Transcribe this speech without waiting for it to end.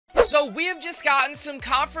So we have just gotten some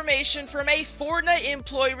confirmation from a Fortnite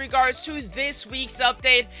employee regards to this week's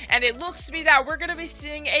update, and it looks to me that we're going to be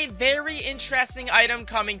seeing a very interesting item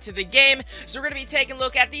coming to the game. So we're going to be taking a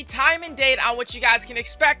look at the time and date on which you guys can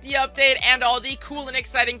expect the update and all the cool and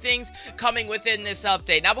exciting things coming within this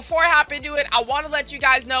update. Now, before I hop into it, I want to let you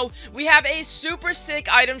guys know we have a super sick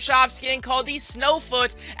item shop skin called the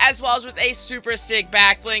Snowfoot, as well as with a super sick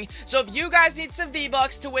back bling. So if you guys need some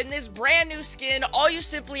V-Bucks to win this brand new skin, all you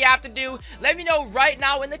simply have to do, let me know right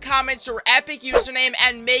now in the comments your epic username,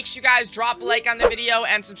 and make sure you guys drop a like on the video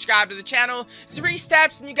and subscribe to the channel. 3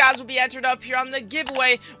 steps and you guys will be entered up here on the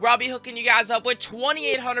giveaway, where I'll be hooking you guys up with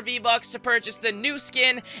 2,800 V-Bucks to purchase the new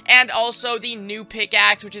skin and also the new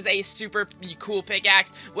pickaxe, which is a super cool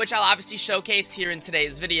pickaxe, which I'll obviously showcase here in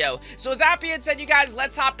today's video. So with that being said, you guys,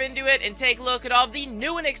 let's hop into it and take a look at all the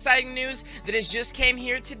new and exciting news that has just came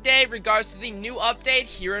here today regards to the new update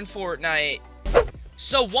here in Fortnite.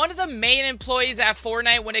 So one of the main employees at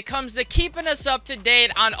Fortnite when it comes to keeping us up to date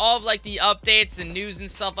on all of like the updates and news and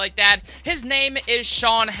stuff like that, his name is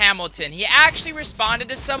Sean Hamilton. He actually responded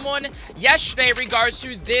to someone yesterday regards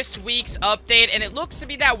to this week's update, and it looks to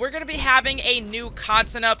be that we're going to be having a new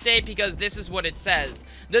content update, because this is what it says.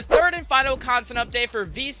 The third and final content update for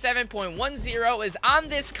V7.10 is on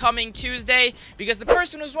this coming Tuesday, because the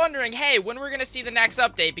person was wondering, hey, when we're going to see the next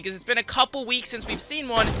update, because it's been a couple weeks since we've seen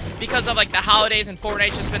one because of like the holidays, and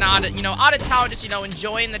Fortnite's just been out of town, just,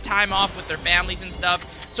 enjoying the time off with their families and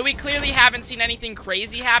stuff. So we clearly haven't seen anything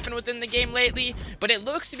crazy happen within the game lately, but it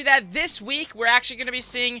looks to be that this week we're actually going to be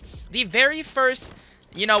seeing the very first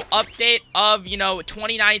update of,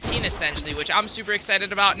 2019, essentially, which I'm super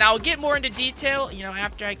excited about. Now, I'll get more into detail,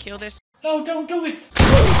 after I kill this. No, don't do it.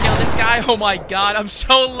 Kill this guy. Oh my god, I'm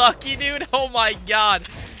so lucky, dude. Oh my god.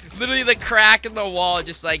 Literally the crack in the wall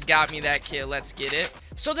just, got me that kill. Let's get it.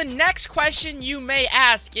 So the next question you may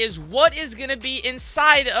ask is, what is going to be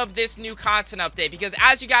inside of this new content update? Because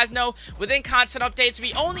as you guys know, within content updates,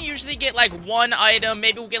 we only usually get one item.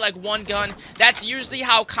 Maybe we'll get one gun. That's usually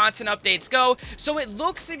how content updates go. So it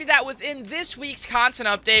looks to be that within this week's content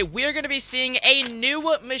update, we're going to be seeing a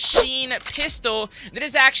new machine pistol that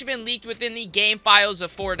has actually been leaked within the game files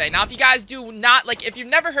of Fortnite. Now, if you guys do not, if you've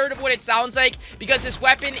never heard of what it sounds like, because this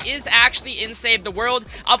weapon is actually in Save the World,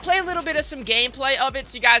 I'll play a little bit of some gameplay of it,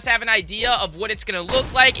 so you guys have an idea of what it's going to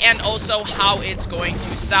look like and also how it's going to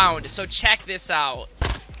sound. So check this out.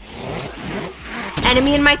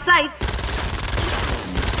 Enemy in my sights.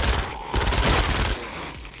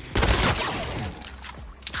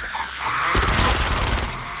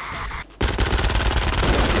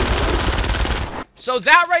 So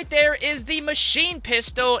that right there is the machine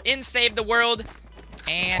pistol in Save the World.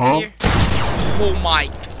 And here. Oh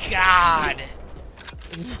my god.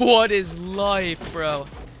 What is life, bro?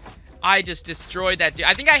 I just destroyed that dude.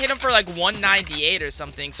 I think I hit him for 198 or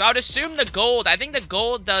something. So I would assume the gold. I think the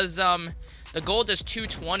gold does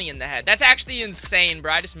 220 in the head. That's actually insane,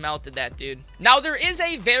 bro. I just melted that dude. Now, there is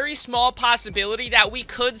a very small possibility that we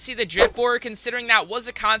could see the drift board, considering that was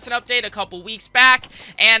a content update a couple weeks back,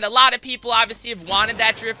 and a lot of people obviously have wanted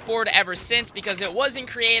that drift board ever since because it wasn't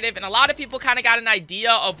creative, and a lot of people kind of got an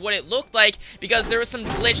idea of what it looked like because there was some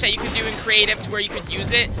glitch that you could do in creative to where you could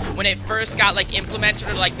use it when it first got implemented,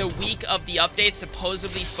 or the week of the update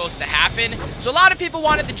supposedly supposed to happen. So a lot of people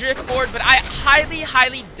wanted the drift board, but I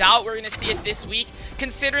highly doubt we're gonna see it this week,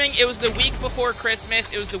 considering it was the week before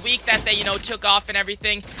Christmas. It was the week that they took off and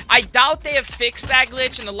everything. I doubt they have fixed that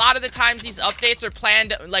glitch, and a lot of the times these updates are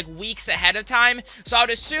planned weeks ahead of time. So I would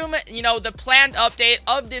assume the planned update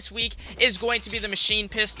of this week is going to be the machine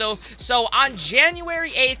pistol. So on January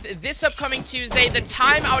 8th, this upcoming Tuesday, the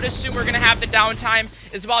time I would assume we're gonna have the downtime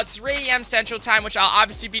is about 3 a.m. Central Time, which I'll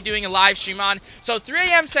obviously be doing a live stream on. So 3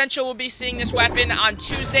 a.m. Central, we'll be seeing this weapon on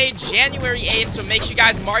Tuesday, January 8th. So make sure you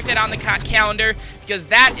guys mark that on the calendar, because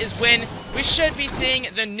that is when we should be seeing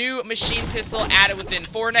the new machine pistol added within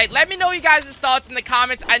Fortnite. Let me know you guys' thoughts in the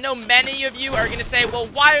comments. I know many of you are going to say, well,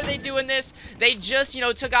 why are they doing this? They just,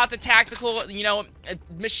 took out the tactical,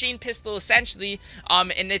 machine pistol, essentially,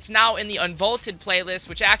 and it's now in the Unvaulted playlist,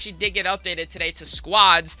 which actually did get updated today to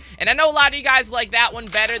squads. And I know a lot of you guys like that one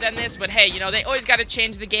better than this, but hey, they always got to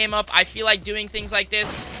change the game up. I feel like doing things like this,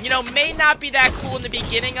 may not be that cool in the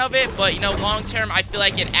beginning of it, but, long term, I feel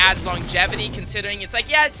like it adds longevity, considering it's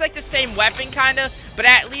it's the same weapon, kind of, but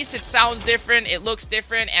at least it sounds different, it looks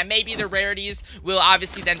different, and maybe the rarities will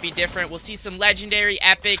obviously then be different. We'll see some legendary,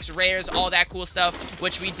 epics, rares, all that cool stuff,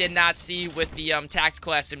 which we did not see with the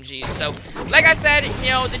tactical SMGs. So, like I said,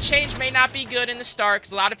 the change may not be good in the start,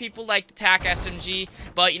 because a lot of people like the TAC SMG,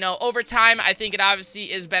 but, over time, I think it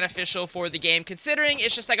obviously is beneficial for the game, considering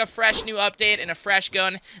it's just a fresh new update and a fresh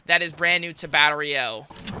gun, that is brand new to Battle Royale.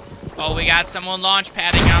 Oh, we got someone launch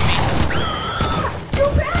padding on me.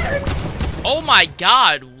 Oh my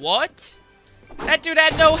god, what? That dude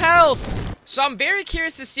had no health. So I'm very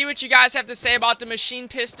curious to see what you guys have to say about the machine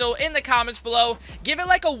pistol in the comments below. Give it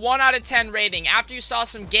like a 1 out of 10 rating. After you saw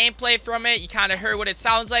some gameplay from it, you kind of heard what it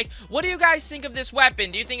sounds like. What do you guys think of this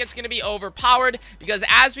weapon? Do you think it's going to be overpowered? Because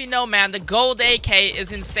as we know, man, the gold AK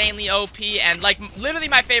is insanely OP and like literally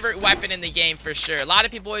my favorite weapon in the game for sure. A lot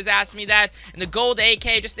of people always ask me that. And the gold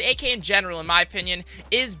AK, just the AK in general, in my opinion,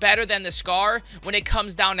 is better than the SCAR when it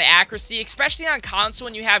comes down to accuracy, especially on console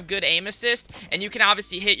when you have good aim assist and you can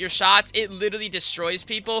obviously hit your shots. It literally destroys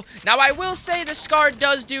people. Now, I will say the SCAR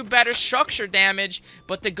does do better structure damage,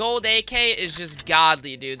 but the gold AK is just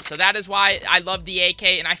godly, dude. So that is why I love the AK,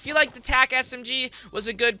 and I feel like the TAC SMG was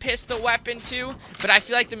a good pistol weapon too, but I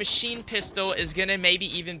feel like the machine pistol is gonna maybe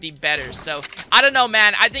even be better. So, I don't know,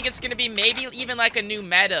 man. I think it's gonna be maybe even like a new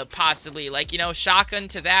meta, possibly. Like, you know, shotgun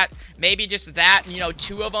to that, maybe just that, you know,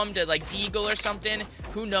 2 of them to like Deagle or something.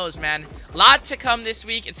 Who knows, man? Lot to come this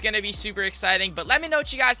week. It's gonna be super exciting, but let me know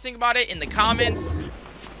what you guys think about it in the comments.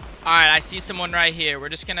 Alright, I see someone right here. We're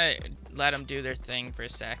just gonna let them do their thing for a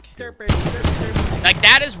sec. Like,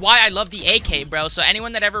 that is why I love the AK, bro. So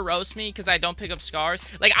anyone that ever roasts me because I don't pick up SCARs,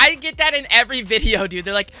 like, I get that in every video, dude.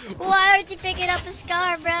 They're like, why aren't you picking up a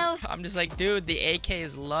SCAR, bro? I'm just like, dude, the AK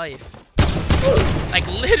is life. Like,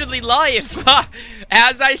 literally life.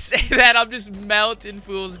 As I say that, I'm just melting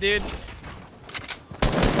fools, dude.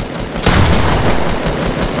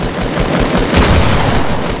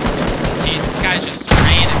 This guy's just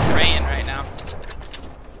spraying and praying right now.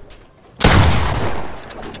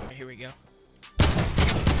 Here we go.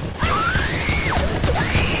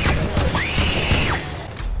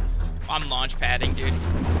 I'm launch padding, dude.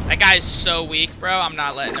 That guy is so weak, bro. I'm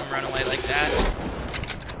not letting him run away like that.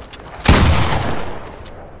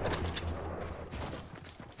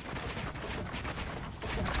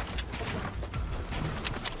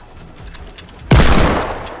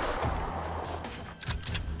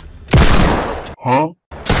 Huh?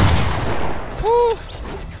 Whew.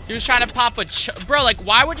 He was trying to pop a bro, like,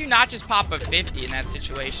 why would you not just pop a 50 in that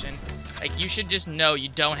situation? Like, you should just know you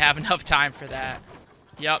don't have enough time for that.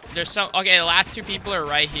 Yup, there's some... Okay, the last 2 people are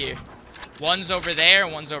right here. One's over there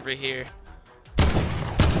and one's over here.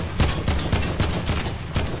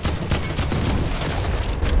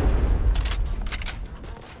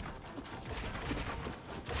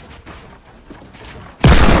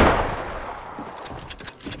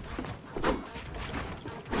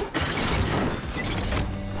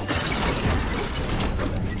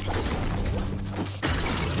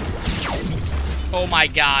 Oh my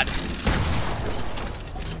god.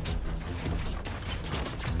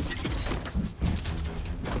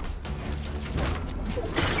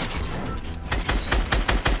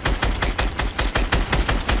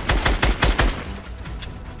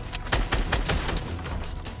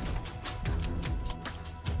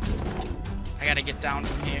 I gotta get down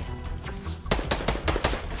from here.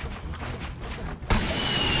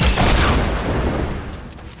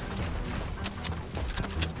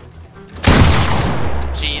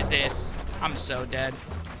 Jesus, I'm so dead.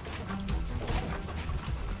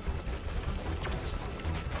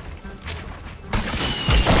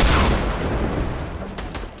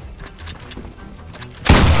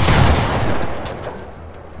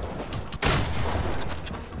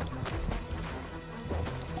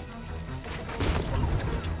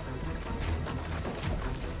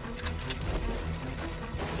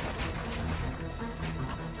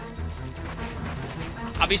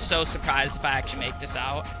 I'll be so surprised if I actually make this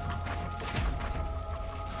out.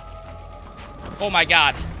 Oh my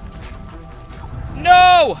god.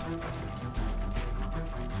 No!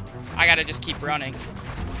 I gotta just keep running.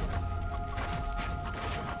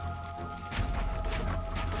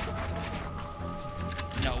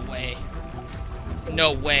 No way.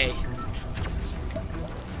 No way.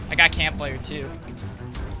 I got campfire too.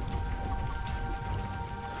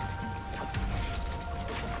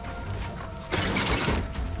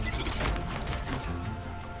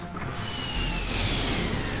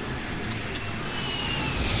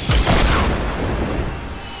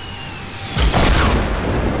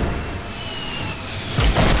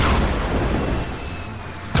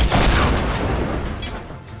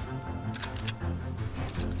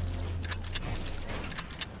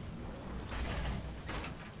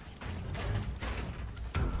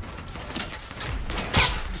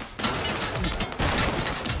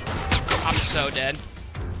 I'm so dead.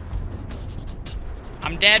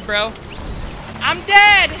 I'm dead, bro. I'm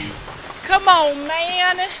dead! Come on,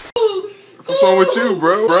 man! What's wrong with you,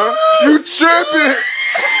 bro? You tripping!